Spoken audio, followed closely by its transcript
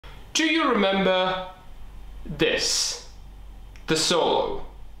Do you remember this? The Solo.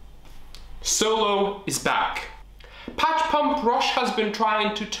 Solo is back. Patch pump Roche has been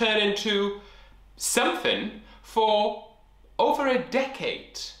trying to turn into something for over a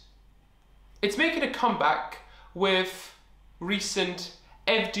decade. It's making a comeback with recent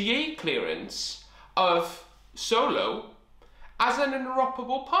FDA clearance of Solo as an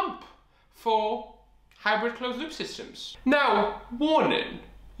interoperable pump for hybrid closed-loop systems. Now, warning,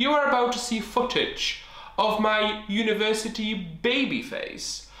 you are about to see footage of my university baby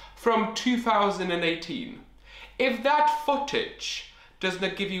phase from 2018. If that footage does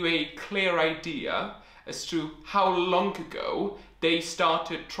not give you a clear idea as to how long ago they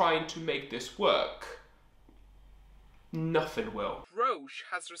started trying to make this work, nothing will. Roche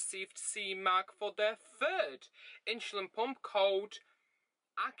has received CE mark for their third insulin pump called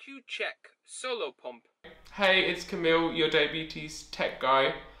Accu-Chek Solo pump. Hey, it's Camille, your diabetes tech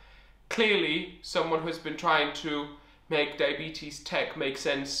guy. Clearly, someone who's been trying to make diabetes tech make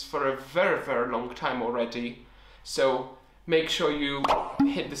sense for a very, very long time already. So make sure you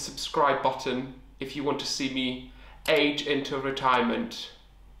hit the subscribe button if you want to see me age into retirement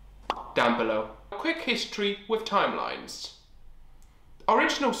down below. A quick history with timelines.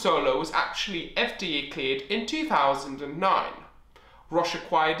 Original Solo was actually FDA cleared in 2009. Roche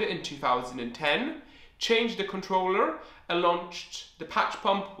acquired it in 2010, changed the controller and launched the patch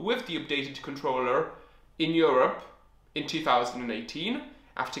pump with the updated controller in Europe in 2018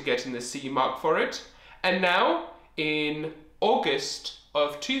 after getting the CE mark for it. And now in August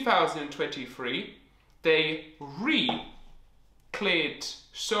of 2023 they re-cleared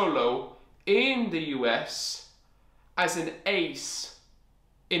Solo in the US as an ACE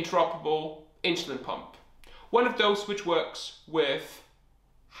interoperable insulin pump. One of those which works with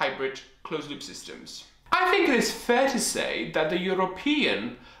hybrid closed-loop systems. I think it is fair to say that the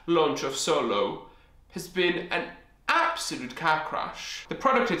European launch of Solo has been an absolute car crash. The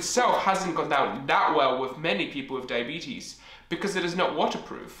product itself hasn't gone down that well with many people with diabetes because it is not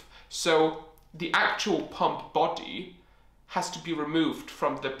waterproof. So the actual pump body has to be removed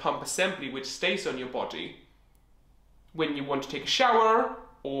from the pump assembly, which stays on your body when you want to take a shower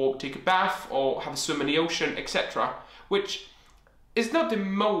or take a bath or have a swim in the ocean, etc., which is not the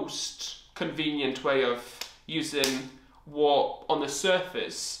most convenient way of using what on the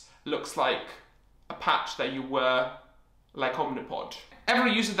surface looks like a patch that you wear like Omnipod.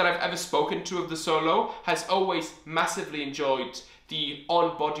 Every user that I've ever spoken to of the Solo has always massively enjoyed the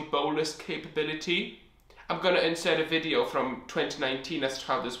on-body bolus capability. I'm going to insert a video from 2019 as to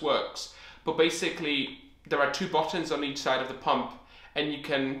how this works, but basically there are two buttons on each side of the pump and you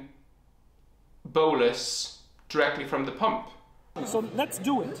can bolus directly from the pump. So let's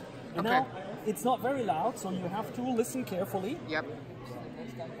do it. And now it's not very loud, so you have to listen carefully. Yep.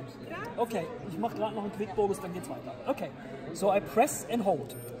 Okay, ich mache gerade noch einen Quick Bolus, dann geht's weiter. Okay, so I press and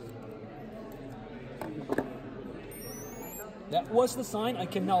hold. That was the sign. I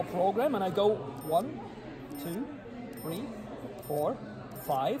can now program and I go 1, 2, 3, 4,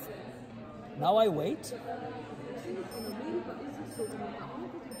 5. Now I wait.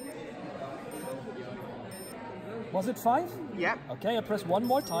 Was it 5? Yeah. Okay, I press one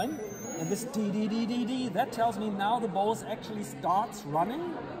more time, and this D, that tells me now the bolus actually starts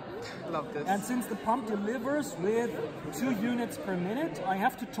running. Love this. And since the pump delivers with 2 units per minute, I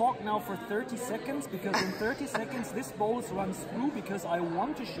have to talk now for 30 seconds, because in 30 seconds this bolus runs through, because I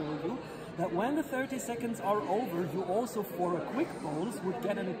want to show you that when the 30 seconds are over, you also, for a quick bolus, would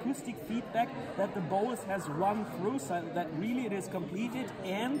get an acoustic feedback that the bolus has run through, so that really it is completed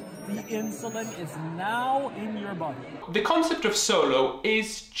and the insulin is now in your body. The concept of Solo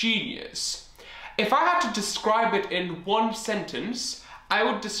is genius. If I had to describe it in one sentence, I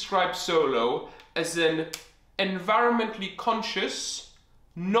would describe Solo as an environmentally conscious,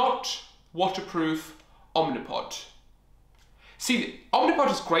 not waterproof Omnipod. See, Omnipod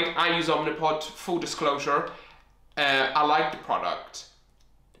is great. I use Omnipod, full disclosure. I like the product.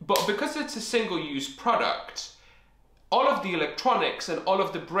 But because it's a single-use product, all of the electronics and all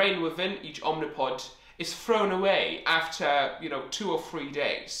of the brain within each Omnipod is thrown away after, 2 or 3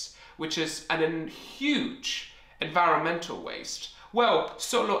 days, which is a huge environmental waste. Well,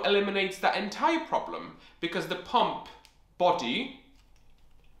 Solo eliminates that entire problem because the pump body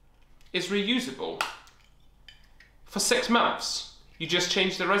is reusable. For 6 months, you just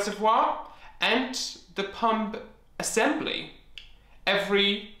change the reservoir and the pump assembly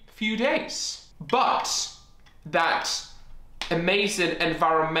every few days. But that amazing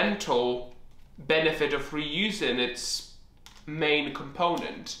environmental benefit of reusing its main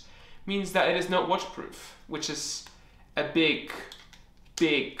component means that it is not waterproof, which is a big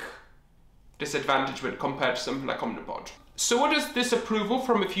disadvantage when compared to something like Omnipod. So what does this approval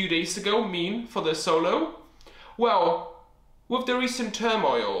from a few days ago mean for the Solo? Well, with the recent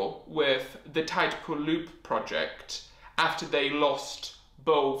turmoil with the Tight-Pull Loop project, after they lost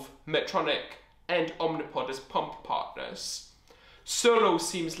both Medtronic and Omnipod as pump partners, Solo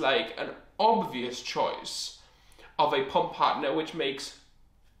seems like an obvious choice of a pump partner which makes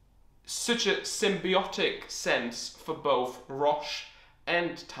such a symbiotic sense for both Roche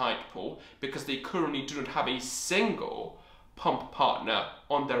and Tight-Pull, because they currently do not have a single pump partner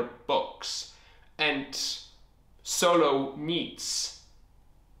on their books, and Solo needs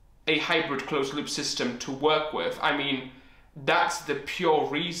a hybrid closed loop system to work with. I mean, that's the pure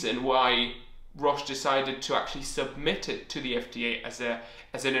reason why Roche decided to actually submit it to the FDA as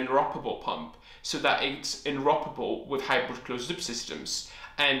an interoperable pump, so that it's interoperable with hybrid closed loop systems.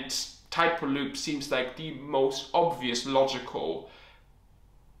 And Tight-Pull Loop seems like the most obvious logical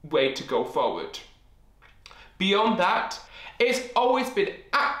way to go forward. Beyond that, it's always been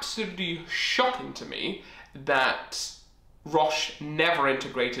absolutely shocking to me that Roche never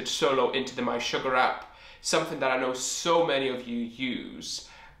integrated Solo into the My Sugar app, something that I know so many of you use,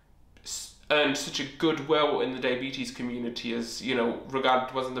 earned such a goodwill in the diabetes community as, you know, regarded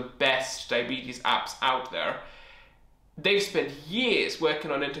as one of the best diabetes apps out there. They've spent years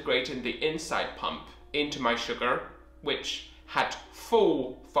working on integrating the Inside pump into My Sugar, which had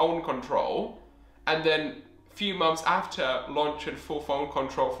full phone control, and then a few months after launching full phone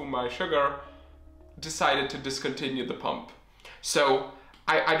control for My Sugar, decided to discontinue the pump. So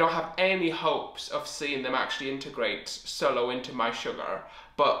I don't have any hopes of seeing them actually integrate Solo into My Sugar,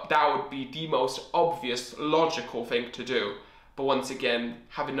 but that would be the most obvious logical thing to do. But once again,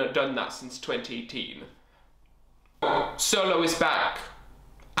 having not done that since 2018. Solo is back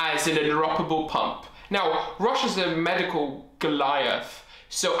as an interoperable pump. Now, Roche is a medical Goliath,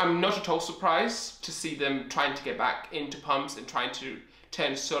 so I'm not at all surprised to see them trying to get back into pumps and trying to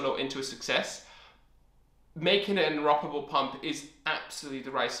turn Solo into a success. Making it an interoperable pump is absolutely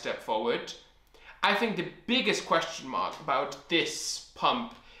the right step forward. I think the biggest question mark about this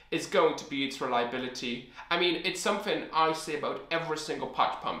pump is going to be its reliability. I mean, it's something I say about every single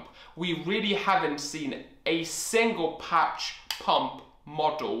patch pump. We really haven't seen a single patch pump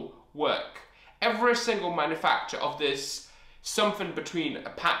model work. Every single manufacturer of this, something between a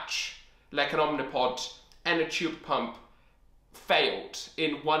patch, like an Omnipod, and a tube pump, failed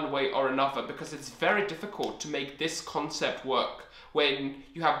in one way or another, because it's very difficult to make this concept work when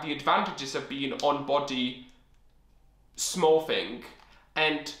you have the advantages of being on body small thing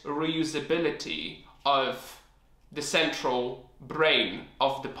and reusability of the central brain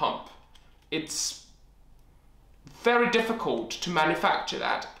of the pump. It's very difficult to manufacture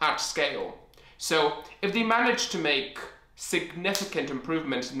that at scale. So if they manage to make significant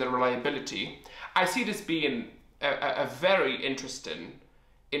improvements in the reliability, I see this being a very interesting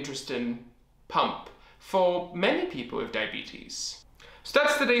pump for many people with diabetes. So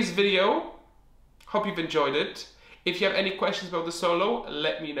that's today's video. Hope you've enjoyed it. If you have any questions about the Solo,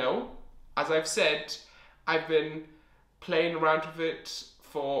 let me know. As I've said, I've been playing around with it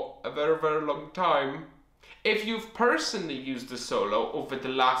for a very, very long time. If you've personally used the Solo over the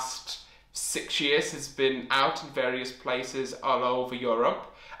last 6 years, it's been out in various places all over Europe,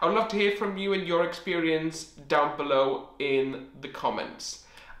 I would love to hear from you and your experience down below in the comments.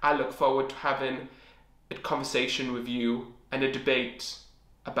 I look forward to having a conversation with you and a debate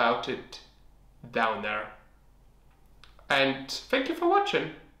about it down there. And thank you for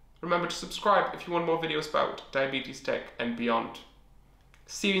watching. Remember to subscribe if you want more videos about diabetes tech and beyond.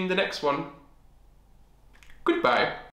 See you in the next one. Goodbye.